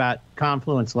talking about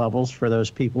confluence levels, for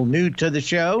those people new to the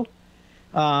show,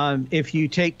 if you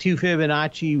take two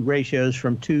Fibonacci ratios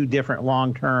from two different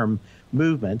long-term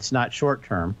movements, not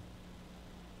short-term,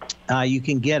 you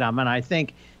can get them. And I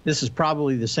think this is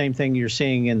probably the same thing you're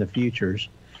seeing in the futures.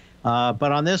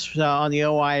 But on this, on the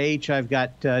OIH, I've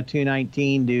got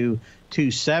 219 to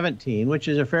 217, which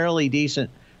is a fairly decent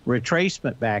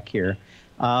retracement back here.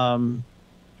 I'm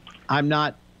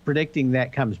not predicting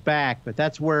that comes back, but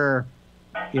that's where,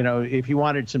 if you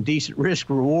wanted some decent risk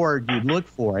reward, you'd look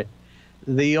for it.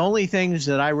 The only things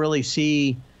that I really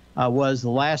see was the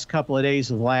last couple of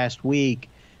days of last week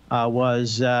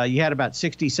was you had about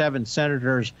 67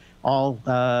 senators all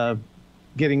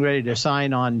getting ready to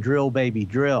sign on Drill Baby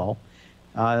Drill.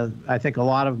 I think a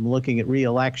lot of them looking at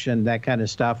re-election, that kind of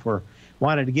stuff, or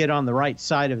wanted to get on the right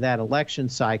side of that election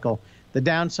cycle. The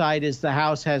downside is the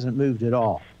House hasn't moved at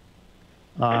all.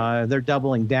 They're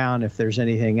doubling down if there's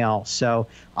anything else. So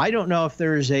I don't know if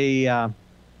there's anything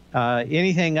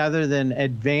other than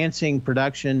advancing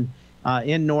production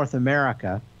in North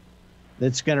America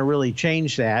that's going to really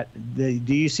change that.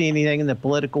 Do you see anything in the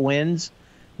political winds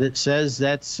that says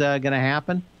that's going to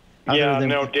happen?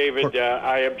 No, David,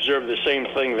 I observed the same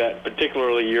thing, that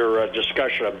particularly your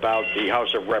discussion about the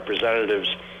House of Representatives.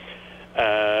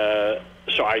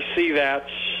 So I see that.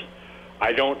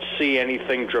 I don't see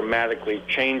anything dramatically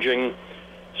changing.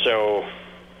 So,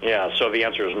 so the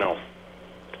answer is no.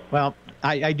 Well,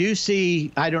 I do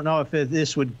see, I don't know if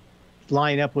this would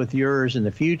line up with yours in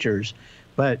the futures,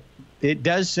 but it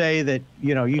does say that,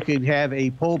 you could have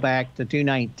a pullback to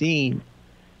 219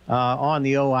 on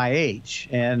the OIH.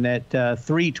 And at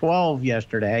 312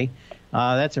 yesterday,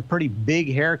 that's a pretty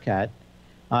big haircut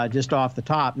just off the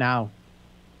top. Now,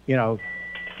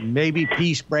 maybe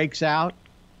peace breaks out.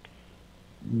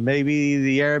 Maybe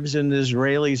the Arabs and the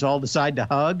Israelis all decide to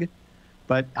hug,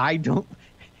 but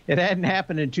it hadn't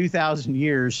happened in 2,000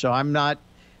 years, so I'm not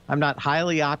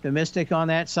highly optimistic on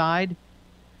that side.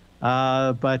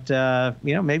 But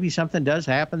maybe something does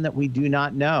happen that we do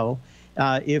not know.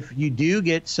 If you do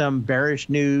get some bearish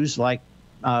news, like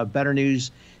better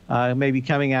news maybe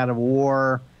coming out of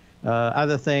war,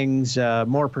 other things,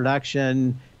 more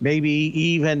production, maybe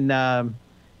even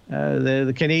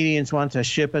the Canadians want to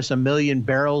ship us 1 million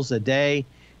barrels a day,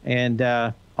 and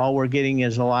all we're getting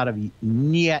is a lot of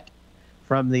niet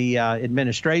from the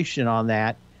administration on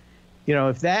that.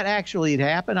 If that actually had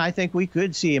happened, I think we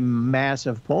could see a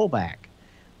massive pullback.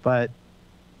 But,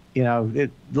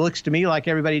 it looks to me like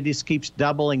everybody just keeps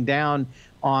doubling down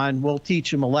on, we'll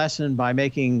teach them a lesson by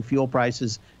making fuel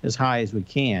prices as high as we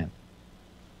can.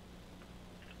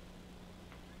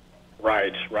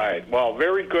 Right. Well,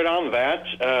 very good on that.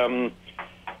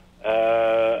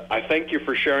 I thank you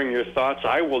for sharing your thoughts.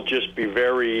 I will just be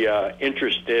very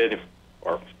interested,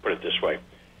 or put it this way,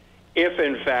 if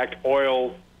in fact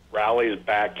oil rallies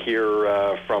back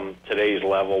here from today's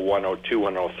level, 102,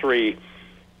 103,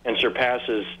 and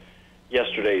surpasses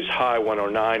yesterday's high,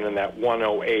 109, and that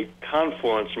 108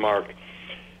 confluence mark,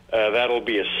 that'll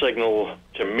be a signal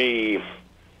to me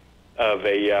of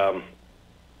a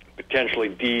potentially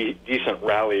decent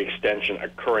rally extension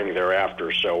occurring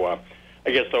thereafter. So I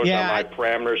guess those are my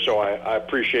parameters, so I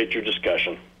appreciate your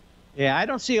discussion. Yeah, I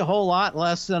don't see a whole lot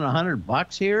less than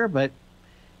 $100 here, but,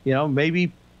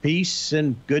 maybe peace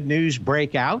and good news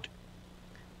break out.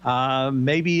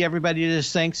 Maybe everybody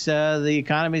just thinks the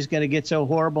economy is going to get so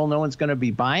horrible no one's going to be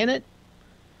buying it.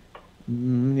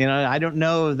 I don't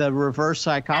know the reverse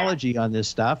psychology on this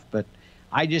stuff, but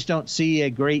I just don't see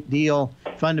a great deal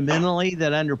fundamentally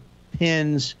that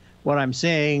underpins what I'm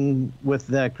saying with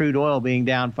the crude oil being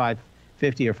down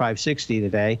 550 or 560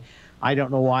 today. I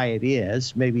don't know why it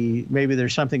is. Maybe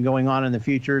there's something going on in the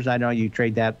futures. I know you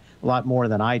trade that a lot more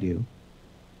than I do.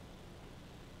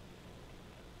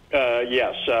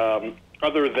 Yes.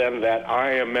 Other than that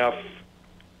IMF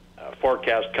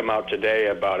forecast come out today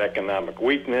about economic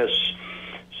weakness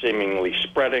seemingly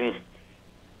spreading,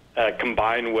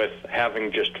 combined with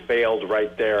having just failed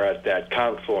right there at that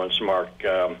confluence mark,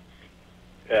 to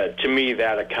me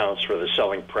that accounts for the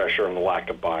selling pressure and the lack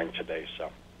of buying today. So,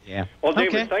 yeah. Well,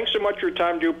 David, thanks so much for your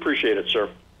time. Do appreciate it, sir.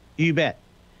 You bet.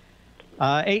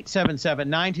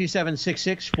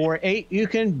 877-927-6648. You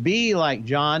can be like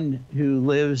John, who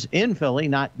lives in Philly,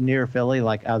 not near Philly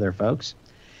like other folks.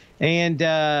 And you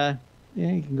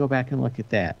can go back and look at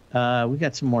that. We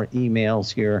got some more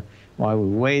emails here while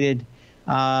we waited.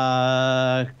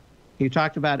 You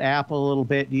talked about Apple a little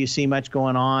bit. Do you see much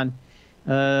going on?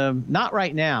 Not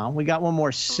right now. We got one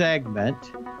more segment.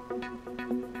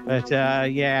 But,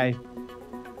 yeah,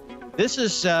 this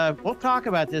is, we'll talk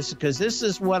about this because this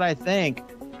is what I think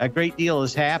a great deal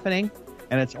is happening,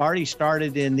 and it's already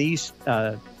started in these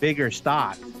bigger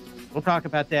stocks. We'll talk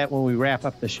about that when we wrap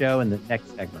up the show in the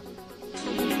next segment.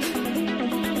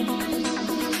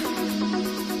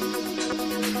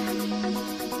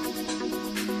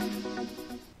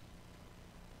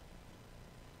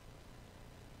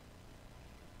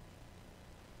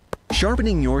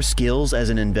 Sharpening your skills as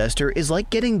an investor is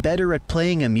like getting better at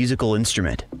playing a musical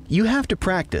instrument. You have to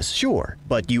practice, sure,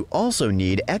 but you also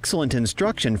need excellent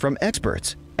instruction from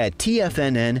experts. At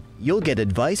TFNN, you'll get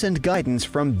advice and guidance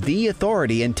from the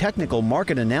authority in technical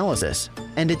market analysis.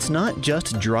 And it's not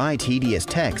just dry, tedious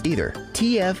text either.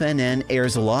 TFNN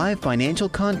airs live financial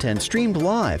content streamed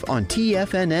live on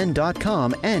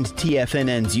TFNN.com and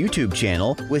TFNN's YouTube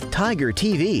channel with Tiger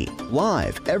TV,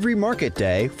 live every market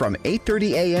day from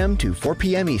 8:30 a.m. to 4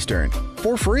 p.m. Eastern,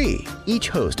 for free. Each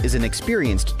host is an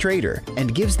experienced trader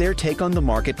and gives their take on the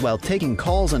market while taking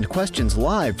calls and questions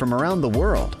live from around the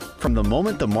world. From the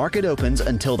moment the market opens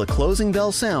until the closing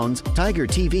bell sounds, Tiger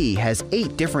TV has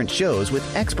 8 different shows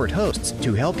with expert hosts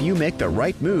to help you make the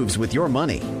right moves with your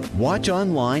money. Watch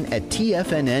online at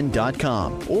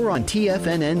TFNN.com or on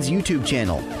TFNN's YouTube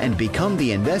channel and become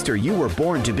the investor you were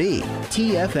born to be.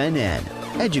 TFNN,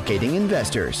 educating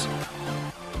investors.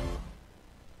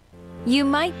 You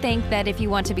might think that if you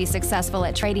want to be successful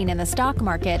at trading in the stock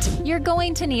market, you're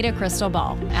going to need a crystal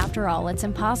ball. After all, it's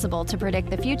impossible to predict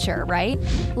the future, right?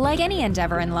 Like any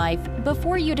endeavor in life,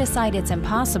 before you decide it's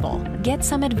impossible, get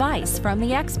some advice from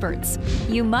the experts.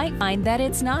 You might find that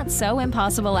it's not so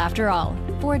impossible after all.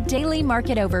 For daily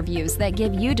market overviews that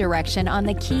give you direction on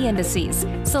the key indices,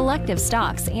 selective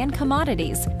stocks, and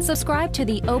commodities, subscribe to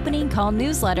the Opening Call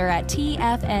newsletter at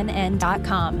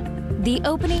TFNN.com. The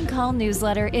Opening Call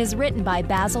newsletter is written by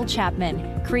Basil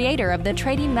Chapman, creator of the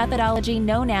trading methodology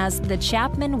known as the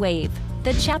Chapman Wave.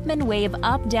 The Chapman Wave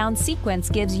up-down sequence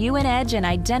gives you an edge in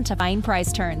identifying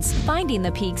price turns, finding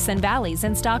the peaks and valleys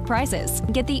in stock prices.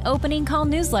 Get the Opening Call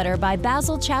newsletter by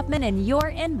Basil Chapman in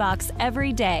your inbox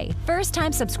every day.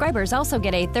 First-time subscribers also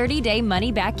get a 30-day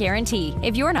money-back guarantee.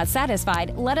 If you're not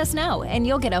satisfied, let us know, and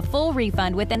you'll get a full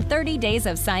refund within 30 days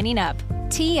of signing up.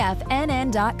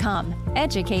 TFNN.com,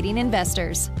 educating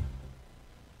investors.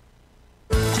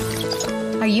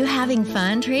 Are you having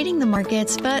fun trading the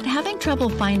markets but having trouble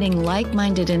finding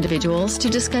like-minded individuals to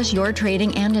discuss your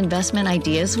trading and investment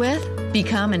ideas with?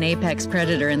 Become an apex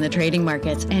predator in the trading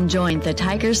markets and join the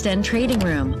Tiger's Den trading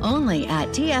room only at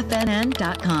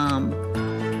TFNN.com.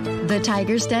 The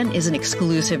Tiger's Den is an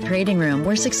exclusive trading room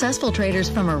where successful traders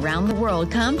from around the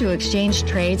world come to exchange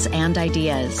trades and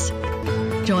ideas.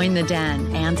 Join the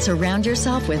den and surround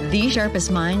yourself with the sharpest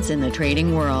minds in the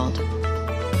trading world.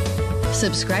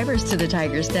 Subscribers to the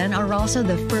Tiger's Den are also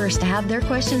the first to have their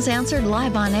questions answered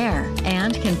live on air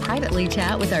and can privately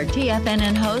chat with our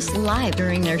TFNN hosts live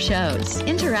during their shows.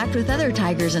 Interact with other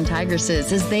Tigers and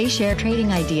Tigresses as they share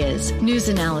trading ideas, news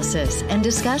analysis, and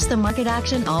discuss the market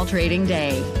action all trading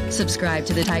day. Subscribe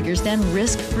to the Tiger's Den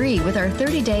risk-free with our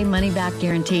 30-day money-back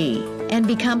guarantee and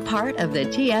become part of the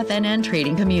TFNN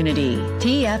trading community.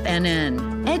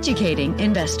 TFNN, educating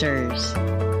investors.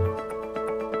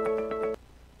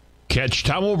 Catch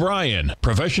Tom O'Brien,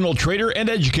 professional trader and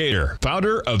educator,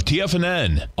 founder of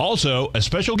TFNN. Also, a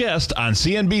special guest on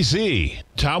CNBC.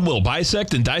 Tom will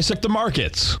bisect and dissect the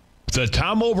markets. The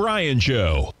Tom O'Brien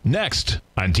Show, next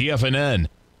on TFNN.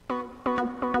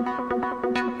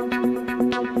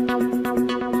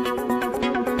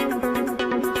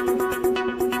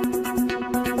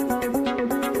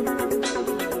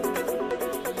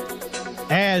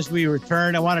 As we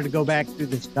return, I wanted to go back through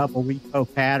this double repo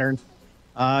pattern.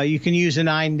 You can use a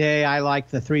 9-day. I like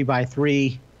the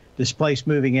 3x3 displaced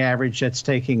moving average. That's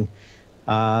taking,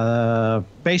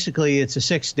 basically it's a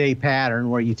 6-day pattern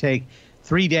where you take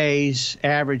 3 days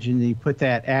average and you put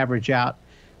that average out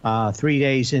 3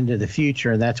 days into the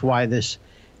future. And that's why this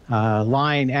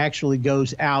line actually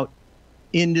goes out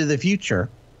into the future,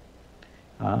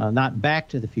 not back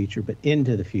to the future, but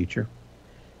into the future.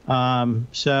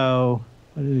 So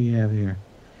what do we have here?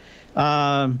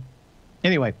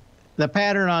 Anyway, the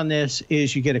pattern on this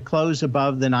is you get a close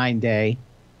above the 9-day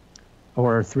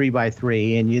or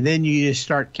 3x3, and then you just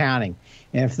start counting.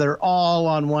 And if they're all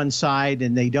on one side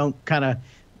and they don't kind of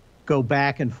go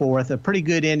back and forth, a pretty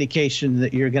good indication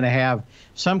that you're going to have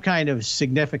some kind of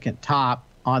significant top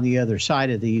on the other side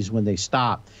of these when they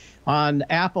stop. On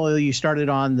Apple, you started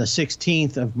on the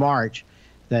 16th of March.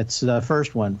 That's the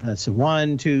first one. That's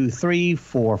 1, 2, 3,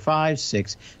 4, 5,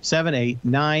 6, 7, 8,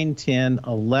 9, 10,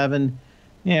 11,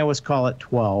 let's call it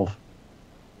 12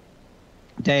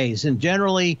 days. And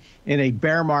generally in a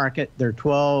bear market, they're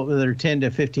 10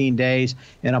 to 15 days.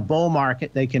 In a bull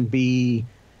market, they can be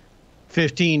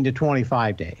 15 to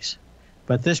 25 days.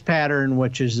 But this pattern,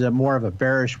 which is more of a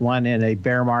bearish one, in a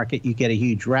bear market, you get a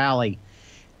huge rally.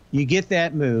 You get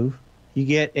that move. You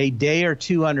get a day or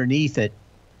two underneath it.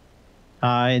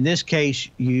 In this case,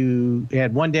 you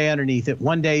had 1 day underneath it,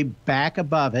 1 day back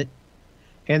above it,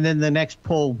 and then the next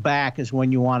pull back is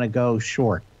when you want to go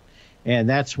short. And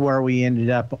that's where we ended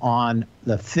up on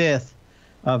the 5th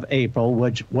of April,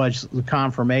 which was the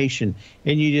confirmation.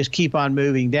 And you just keep on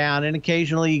moving down, and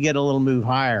occasionally you get a little move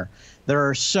higher. There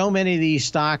are so many of these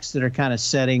stocks that are kind of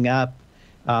setting up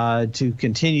to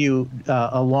continue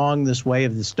along this way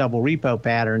of this double repo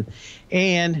pattern.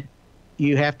 And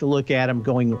you have to look at them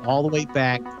going all the way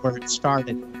back where it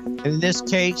started. And in this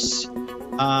case,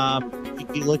 you'd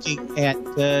be looking at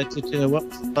what was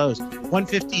the close?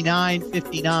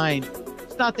 159.59.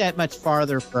 It's not that much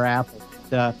farther for Apple.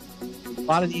 But, a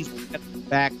lot of these are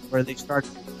back where they start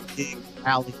big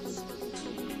rallies.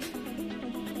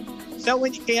 So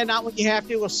when you can, not when you have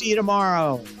to. We'll see you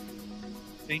tomorrow.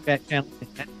 Same back channel.